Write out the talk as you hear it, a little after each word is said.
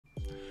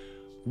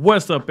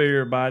What's up,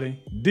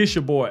 everybody? This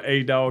your boy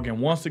Adogg,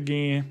 and once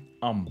again,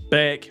 I'm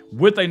back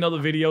with another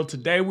video.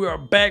 Today we are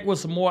back with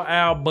some more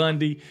Al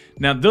Bundy.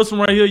 Now this one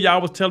right here, y'all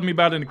was telling me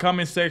about in the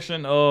comment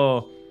section.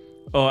 After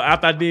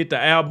I did the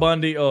Al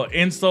Bundy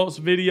insults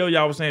video,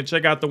 y'all was saying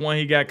check out the one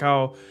he got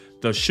called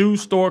the shoe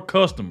store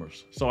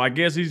customers. So I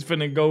guess he's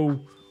finna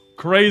go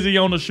crazy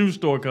on the shoe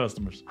store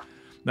customers.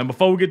 Now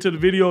before we get to the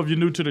video, if you're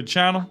new to the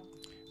channel,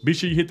 be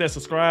sure you hit that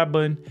subscribe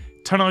button,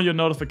 turn on your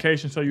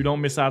notifications so you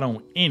don't miss out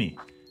on any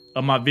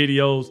of my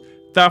videos.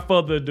 Without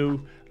further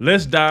ado,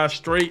 let's dive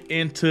straight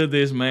into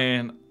this,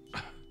 man.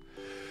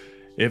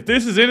 If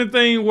this is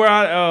anything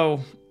where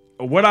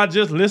what I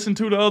just listened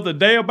to the other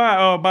day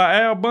about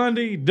Al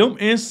Bundy, them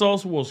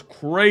insults was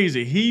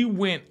crazy. He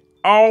went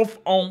off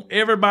on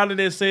everybody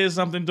that said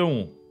something to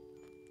him.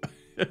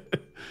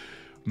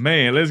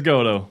 Man, let's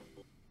go though.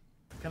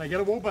 Can I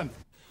get a whoopin'?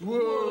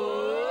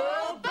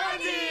 Whoa,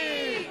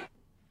 Bundy!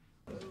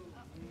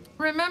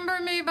 Remember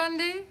me,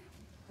 Bundy?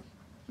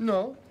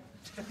 No.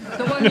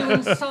 The one you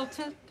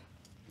insulted?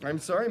 I'm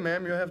sorry,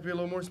 ma'am. You'll have to be a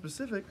little more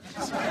specific.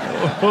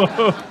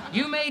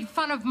 You made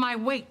fun of my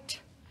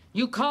weight.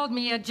 You called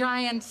me a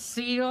giant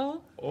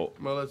seal? Oh.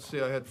 Well, let's see.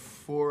 I had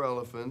 4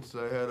 elephants.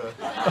 I had a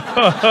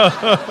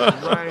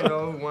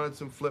rhino who wanted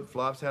some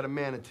flip-flops. Had a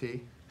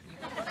manatee.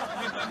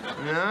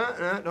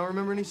 Nah, don't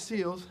remember any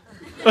seals.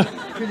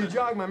 Could you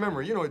jog my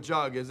memory? You know what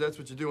jog is. That's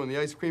what you do when the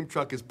ice cream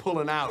truck is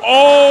pulling out.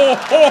 Oh!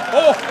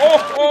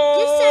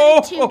 You said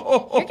it too.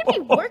 You're going to be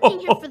working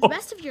here for the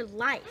rest of your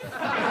life.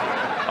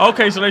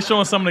 Okay, so they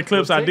showing some of the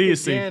clips I did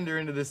see. Gander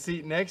into the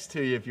seat next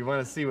to you if you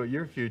want to see what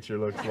your future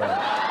looks like.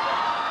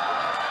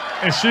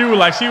 And she was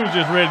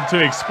just ready to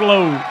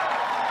explode.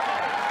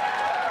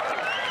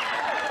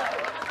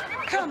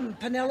 Come,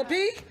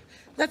 Penelope.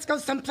 Let's go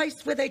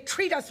someplace where they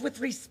treat us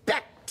with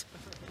respect.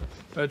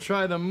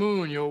 Try the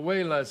moon, you'll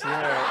weigh less there.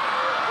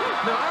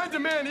 Now, I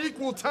demand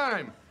equal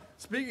time.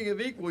 Speaking of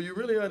equal, you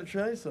really ought to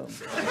try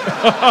something.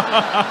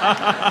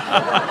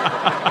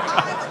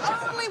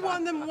 I've only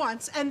won them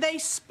once, and they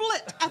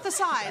split at the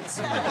sides.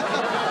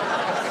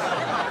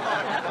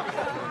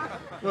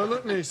 Well,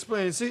 let me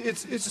explain. See,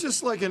 it's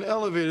just like an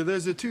elevator.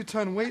 There's a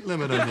 2-ton weight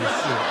limit on these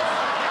suits.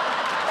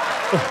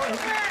 Where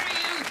do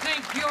you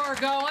think you're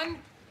going?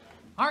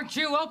 Aren't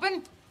you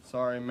open?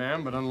 Sorry,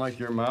 ma'am, but unlike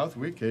your mouth,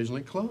 we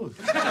occasionally close.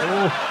 What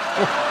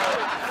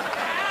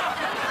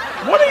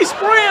are you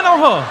spraying on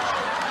her?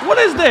 What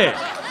is that?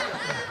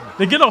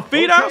 They get her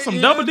feet out, some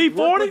double D40?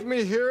 Work with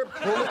me here.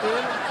 Pull it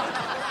in.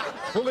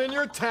 Pull in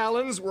your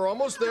talons. We're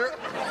almost there.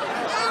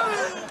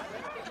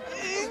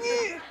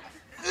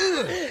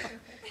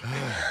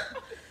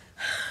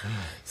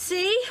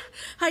 See?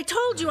 I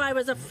told you I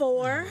was a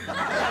 4.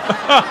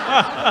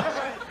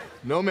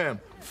 No, ma'am.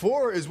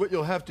 4 is what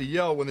you'll have to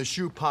yell when the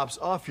shoe pops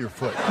off your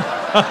foot.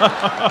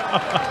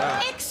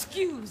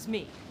 Excuse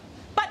me,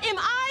 but am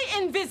I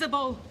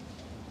invisible?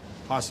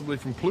 Possibly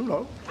from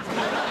Pluto.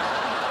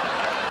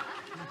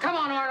 Come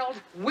on,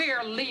 Arnold.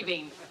 We're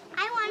leaving.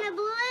 I want a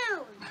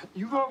balloon.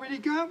 You've already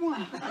got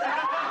one.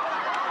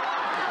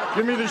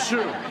 Give me the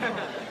shoe.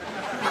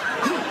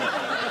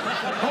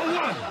 Hold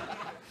on.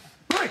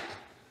 Break.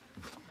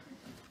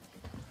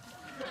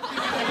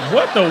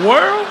 What the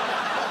world?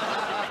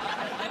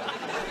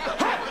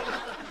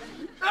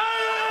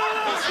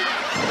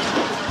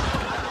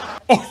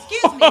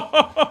 Excuse me,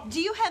 do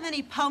you have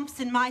any pumps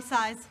in my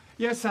size?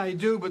 Yes, I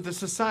do, but the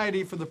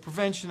Society for the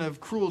Prevention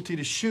of Cruelty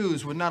to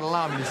Shoes would not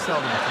allow me to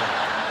sell them to you.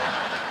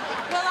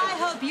 Well, I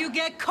hope you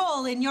get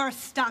coal in your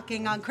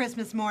stocking on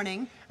Christmas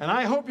morning. And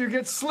I hope you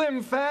get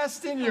slim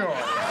fast in yours.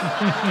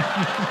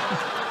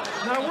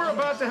 Now, we're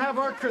about to have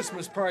our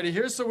Christmas party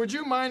here, so would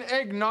you mind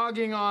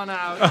eggnogging on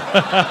out?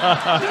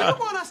 Do you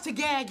want us to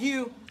gag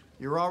you?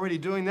 You're already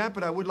doing that,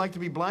 but I would like to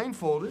be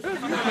blindfolded. You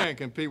can't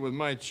compete with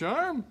my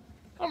charm.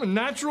 I'm a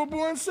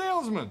natural-born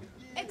salesman.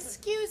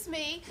 Excuse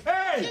me.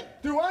 Hey,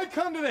 do I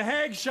come to the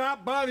hag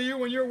shop bother you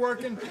when you're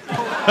working?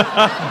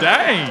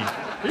 Dang,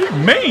 he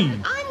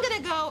mean. I'm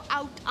gonna go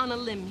out on a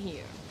limb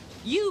here.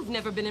 You've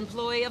never been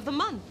Employee of the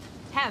Month,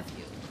 have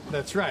you?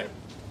 That's right.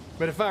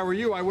 But if I were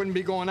you, I wouldn't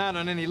be going out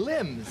on any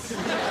limbs.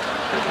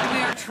 We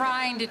are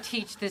trying to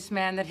teach this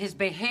man that his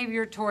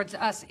behavior towards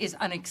us is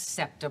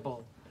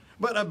unacceptable.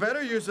 But a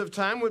better use of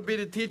time would be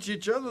to teach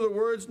each other the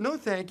words, no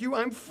thank you,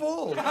 I'm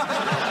full. What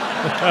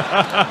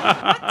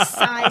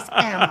size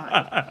am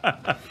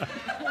I?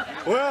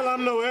 Well,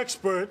 I'm no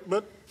expert,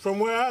 but from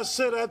where I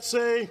sit, I'd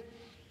say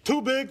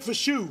too big for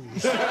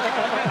shoes.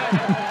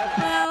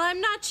 Well,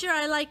 I'm not sure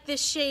I like this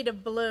shade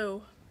of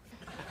blue.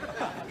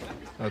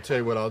 I'll tell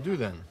you what I'll do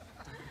then.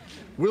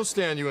 We'll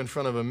stand you in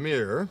front of a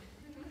mirror.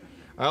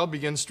 I'll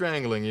begin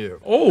strangling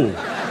you. Oh.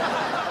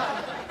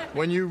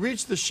 When you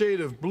reach the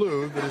shade of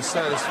blue that is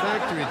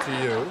satisfactory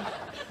to you,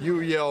 you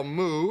yell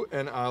moo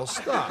and I'll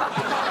stop.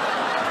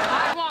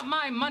 I want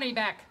my money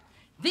back.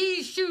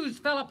 These shoes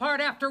fell apart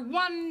after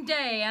 1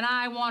 day, and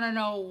I want to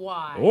know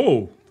why.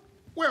 Oh.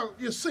 Well,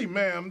 you see,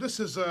 ma'am, this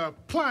is a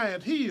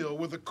pliant heel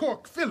with a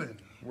cork filling.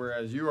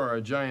 Whereas you are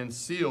a giant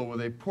seal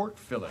with a pork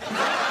fillet.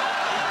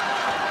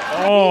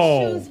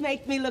 Oh. These shoes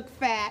make me look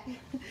fat.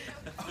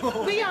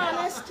 Be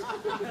honest.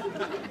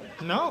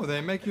 No,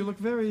 they make you look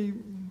very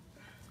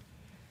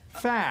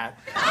fat.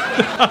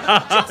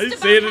 He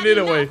said it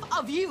anyway.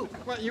 Of you.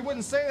 Well, you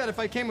wouldn't say that if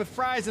I came with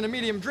fries and a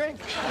medium drink.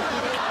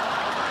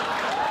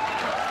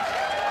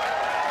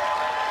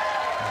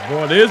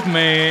 Boy, this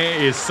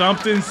man is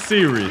something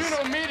serious.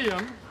 You know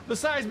medium, the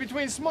size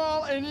between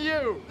small and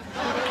you.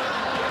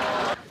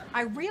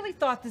 I really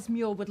thought this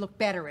mule would look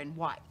better in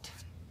white.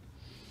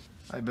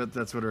 I bet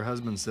that's what her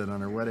husband said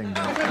on her wedding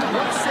day.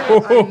 Let's say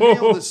I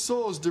nail the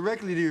soles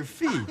directly to your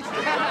feet.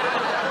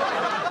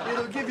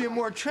 It'll give you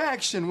more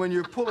traction when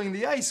you're pulling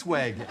the ice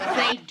wagon.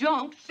 They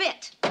don't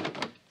fit.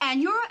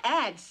 And your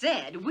ad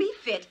said we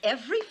fit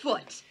every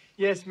foot.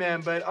 Yes,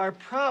 ma'am, but our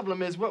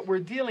problem is what we're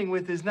dealing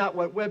with is not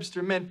what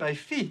Webster meant by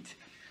feet.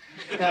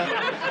 Now,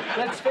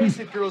 let's face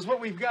it, girls, what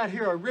we've got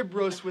here are rib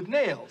roasts with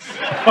nails.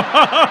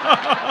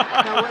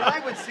 Now, what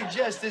I would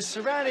suggest is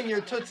surrounding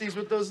your tootsies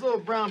with those little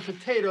brown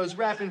potatoes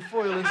wrapped in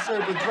foil and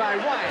served with dry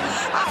wine.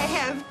 I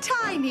have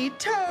tiny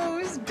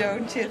toes,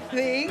 don't you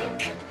think?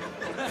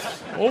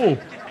 Oh.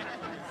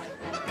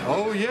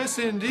 Oh, yes,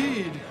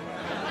 indeed.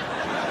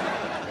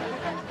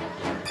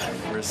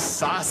 We're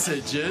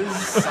sausages,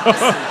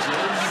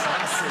 sausages,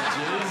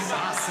 sausages,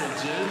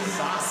 sausages,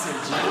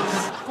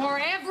 sausages. For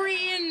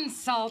every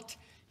insult,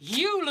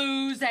 you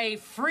lose a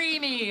free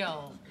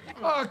meal.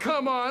 Oh,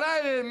 come on,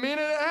 I didn't mean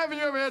it. Haven't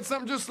you ever had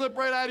something just slip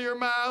right out of your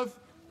mouth?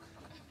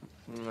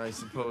 I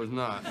suppose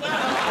not.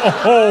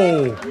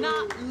 Oh.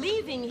 Not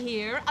leaving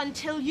here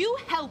until you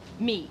help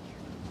me.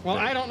 Well,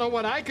 I don't know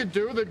what I could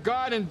do that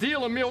God and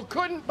Deal a Meal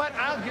couldn't, but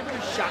I'll give it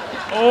a shot.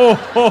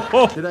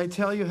 Oh. Did I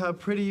tell you how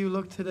pretty you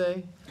look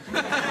today?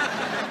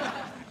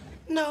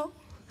 No.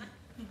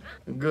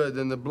 Good,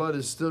 then the blood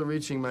is still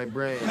reaching my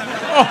brain.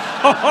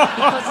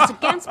 Because it's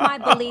against my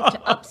belief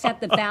to upset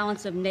the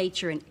balance of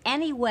nature in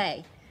any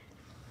way.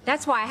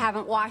 That's why I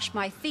haven't washed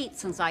my feet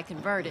since I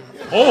converted.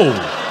 Oh.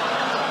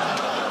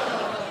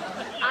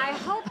 I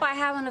hope I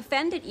haven't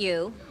offended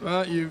you.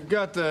 Well, you've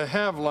got to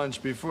have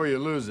lunch before you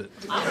lose it.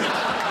 You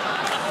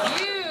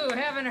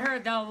haven't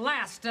heard the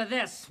last of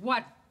this.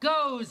 What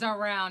goes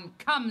around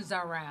comes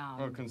around.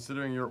 Well,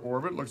 considering your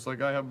orbit, looks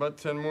like I have about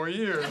 10 more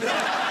years.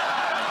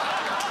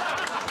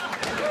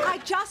 I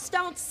just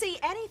don't see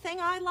anything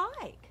I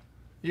like.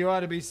 You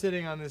ought to be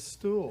sitting on this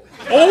stool.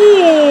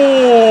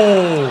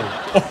 Oh.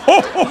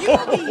 You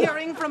will be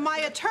hearing from my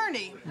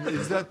attorney.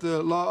 Is that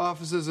the law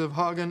offices of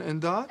Hagen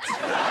and Dot?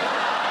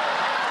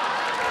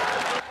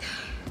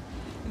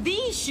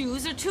 These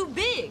shoes are too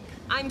big.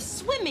 I'm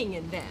swimming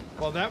in them.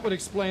 Well, that would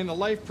explain the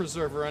life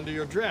preserver under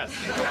your dress.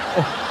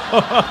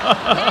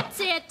 That's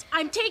it.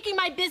 I'm taking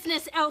my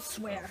business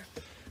elsewhere.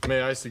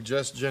 May I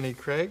suggest Jenny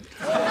Craig?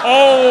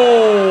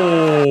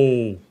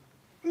 Oh.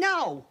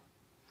 No.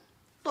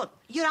 Look,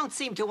 you don't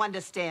seem to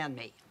understand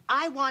me.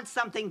 I want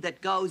something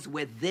that goes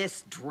with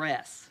this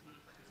dress.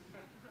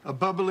 A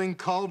bubbling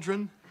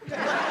cauldron? You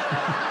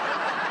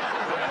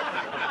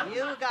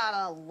got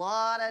a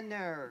lot of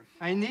nerve.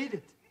 I need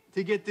it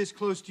to get this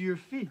close to your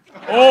feet.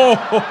 Oh.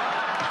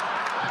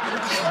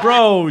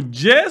 Bro,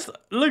 just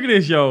look at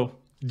this, yo.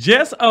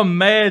 Just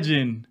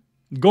imagine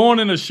going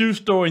in a shoe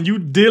store and you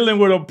dealing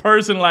with a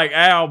person like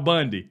Al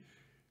Bundy.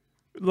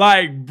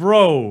 Like,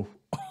 bro.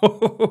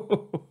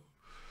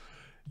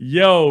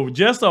 Yo,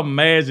 just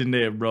imagine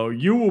that, bro.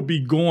 You will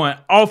be going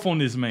off on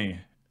this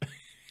man.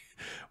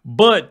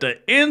 But the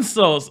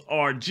insults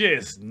are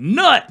just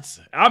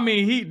nuts. I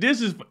mean,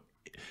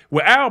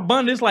 with Al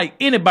Bundy, it's like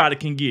anybody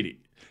can get it.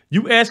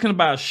 You asking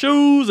about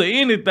shoes or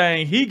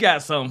anything, he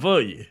got something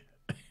for you.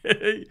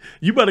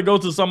 You better go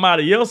to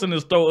somebody else in the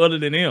store other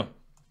than him.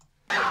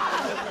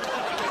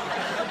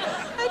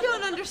 I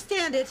don't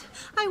understand it.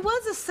 I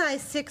was a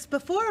size 6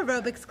 before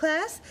aerobics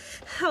class.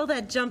 All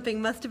that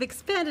jumping must have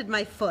expanded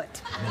my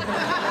foot.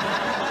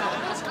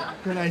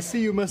 Then I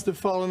see you must have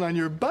fallen on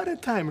your butt a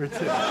time or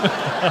two.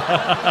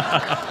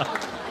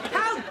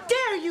 How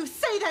dare you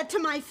say that to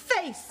my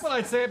face? Well,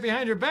 I'd say it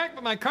behind your back,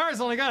 but my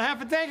car's only got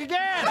half a tank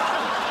again.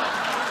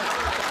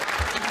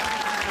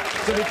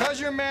 So because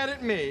you're mad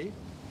at me,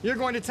 you're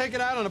going to take it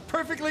out on a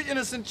perfectly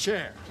innocent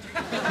chair. A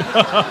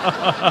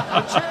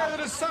chair that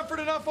has suffered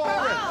enough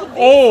already.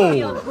 Oh,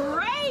 these feel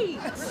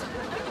great.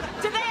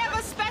 Do they have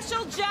a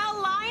special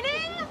gel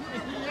lining?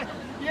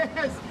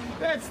 Yes,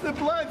 that's the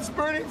blood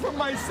spurting from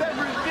my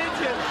severed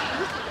digit.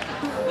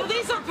 Well,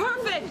 these are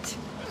perfect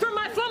for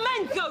my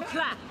flamenco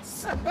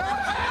class.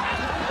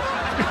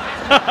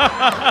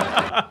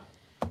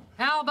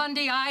 Al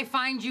Bundy, I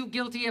find you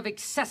guilty of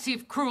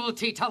excessive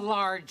cruelty to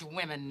large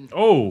women.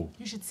 Oh.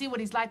 You should see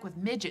what he's like with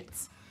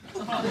midgets.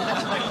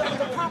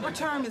 The proper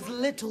term is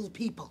little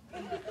people.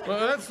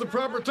 Well, that's the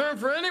proper term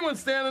for anyone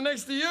standing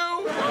next to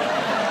you.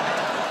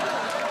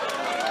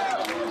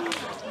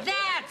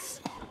 That's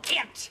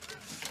it.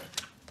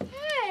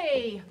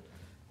 Hey,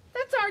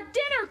 that's our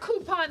dinner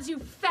coupons, you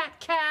fat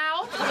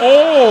cow.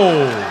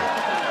 Oh.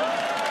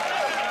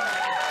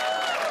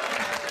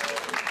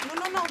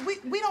 No,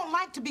 we don't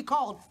like to be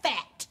called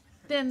fat.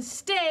 Then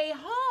stay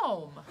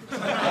home.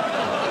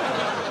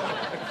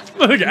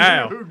 Look at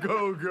Al. You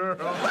go, girl.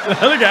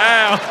 Look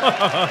at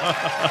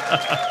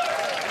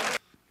Al.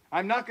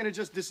 I'm not going to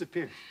just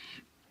disappear.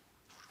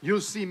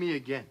 You'll see me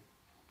again.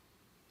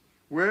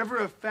 Wherever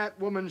a fat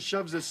woman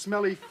shoves a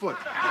smelly foot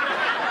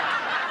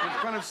in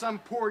front of some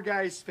poor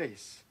guy's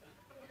face,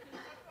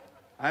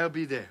 I'll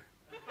be there.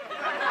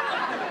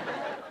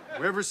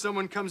 Wherever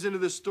someone comes into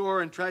the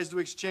store and tries to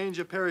exchange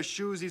a pair of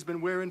shoes he's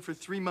been wearing for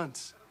 3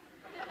 months,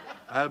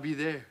 I'll be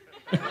there.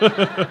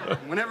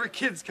 Whenever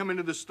kids come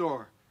into the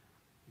store,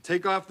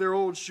 take off their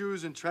old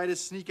shoes and try to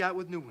sneak out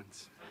with new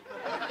ones,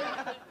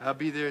 I'll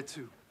be there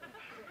too.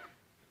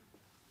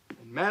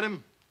 And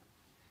madam,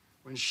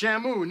 when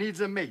Shamu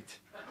needs a mate,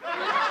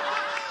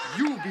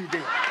 you'll be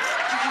there.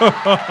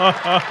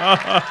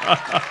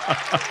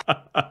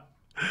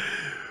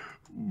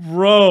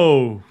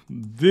 Bro,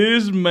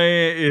 this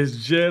man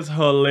is just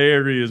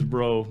hilarious,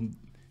 bro.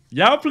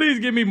 Y'all please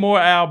give me more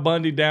Al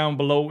Bundy down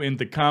below in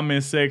the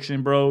comment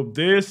section, bro.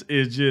 This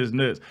is just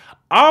nuts.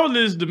 All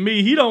this to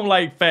me, he don't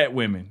like fat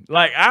women.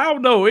 Like, I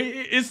don't know.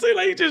 It seems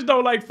like he just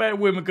don't like fat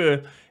women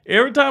because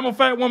every time a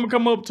fat woman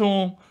come up to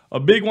him, a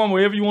big one,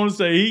 whatever you want to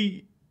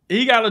say,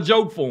 he got a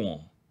joke for him.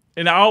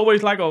 And I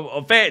always like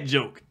a fat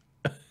joke.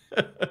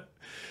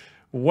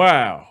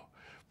 Wow.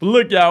 But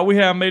look, y'all, we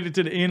have made it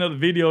to the end of the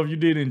video. If you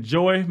did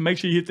enjoy, make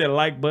sure you hit that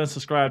like button,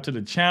 subscribe to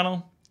the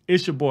channel.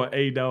 It's your boy,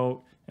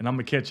 Adogg, and I'm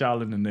going to catch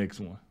y'all in the next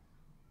one.